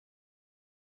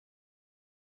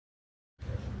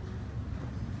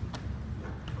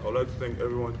I would like to thank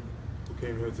everyone who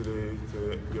came here today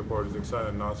to be a part of this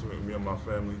exciting announcement with me and my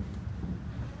family.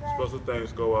 Special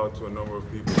thanks go out to a number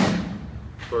of people.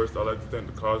 First, I'd like to thank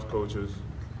the college coaches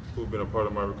who've been a part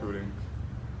of my recruiting,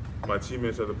 my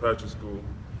teammates at the Patrick School,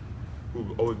 who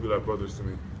will always be like brothers to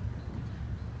me,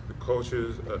 the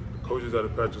coaches at the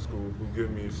Patrick School who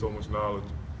give me so much knowledge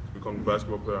to become the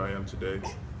basketball player I am today,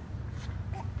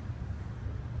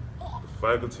 the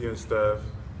faculty and staff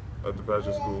at the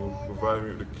Patrick School who provided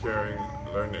me with a caring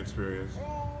learning experience.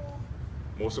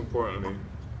 Most importantly,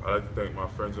 I'd like to thank my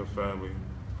friends and family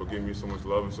for giving me so much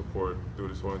love and support through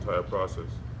this whole entire process.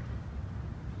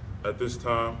 At this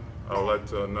time, I would like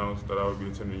to announce that I will be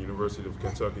attending the University of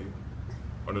Kentucky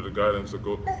under the guidance of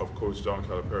Coach John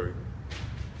Calipari.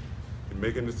 In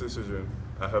making this decision,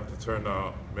 I have to turn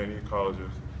down many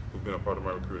colleges who've been a part of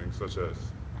my recruiting, such as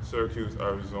Syracuse,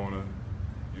 Arizona,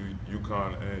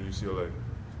 UConn, and UCLA.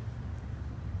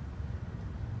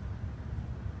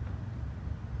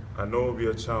 I know it will be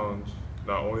a challenge,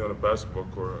 not only on the basketball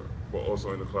court, but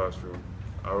also in the classroom.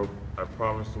 I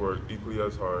promise to work equally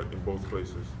as hard in both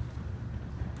places.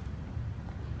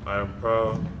 I am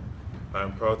proud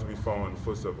to be following the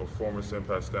footsteps of former St.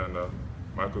 Pat standout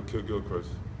Michael Kidd-Gilchrist,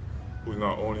 who is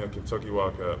not only a Kentucky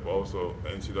Wildcat, but also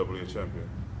an NCAA champion.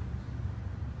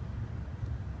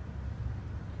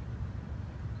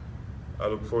 I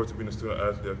look forward to being a student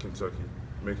athlete at Kentucky,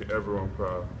 making everyone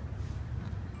proud.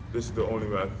 This is the only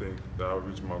way I think that I'll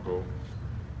reach my goal.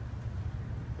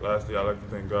 Lastly, I'd like to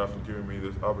thank God for giving me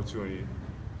this opportunity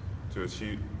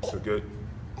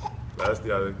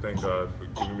Lastly, I'd like to thank God for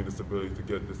giving me this ability to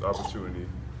get this opportunity.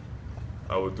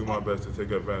 I will do my best to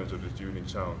take advantage of this unique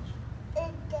challenge.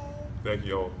 Thank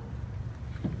you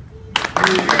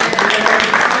all.